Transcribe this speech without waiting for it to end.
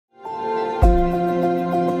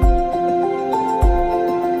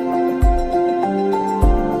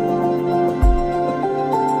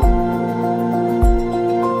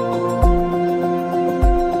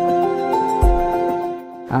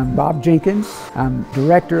Jenkins. I'm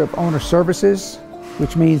Director of Owner Services,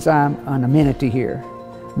 which means I'm an amenity here.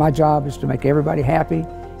 My job is to make everybody happy.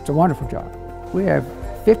 It's a wonderful job. We have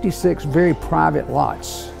 56 very private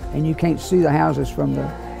lots, and you can't see the houses from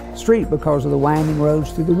the street because of the winding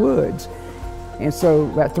roads through the woods. And so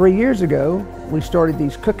about 3 years ago, we started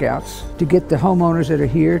these cookouts to get the homeowners that are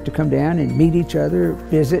here to come down and meet each other,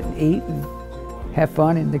 visit and eat and have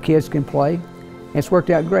fun, and the kids can play. And it's worked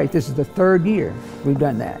out great. This is the 3rd year we've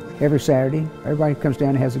done that. Every Saturday, everybody comes down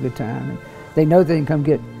and has a good time. And they know they can come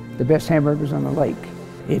get the best hamburgers on the lake.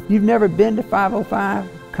 If you've never been to 505,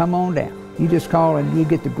 come on down. You just call and you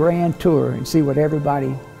get the grand tour and see what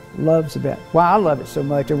everybody loves about it. Why I love it so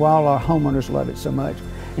much, and why all our homeowners love it so much.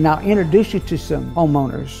 And I'll introduce you to some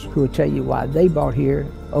homeowners who will tell you why they bought here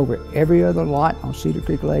over every other lot on Cedar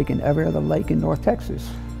Creek Lake and every other lake in North Texas.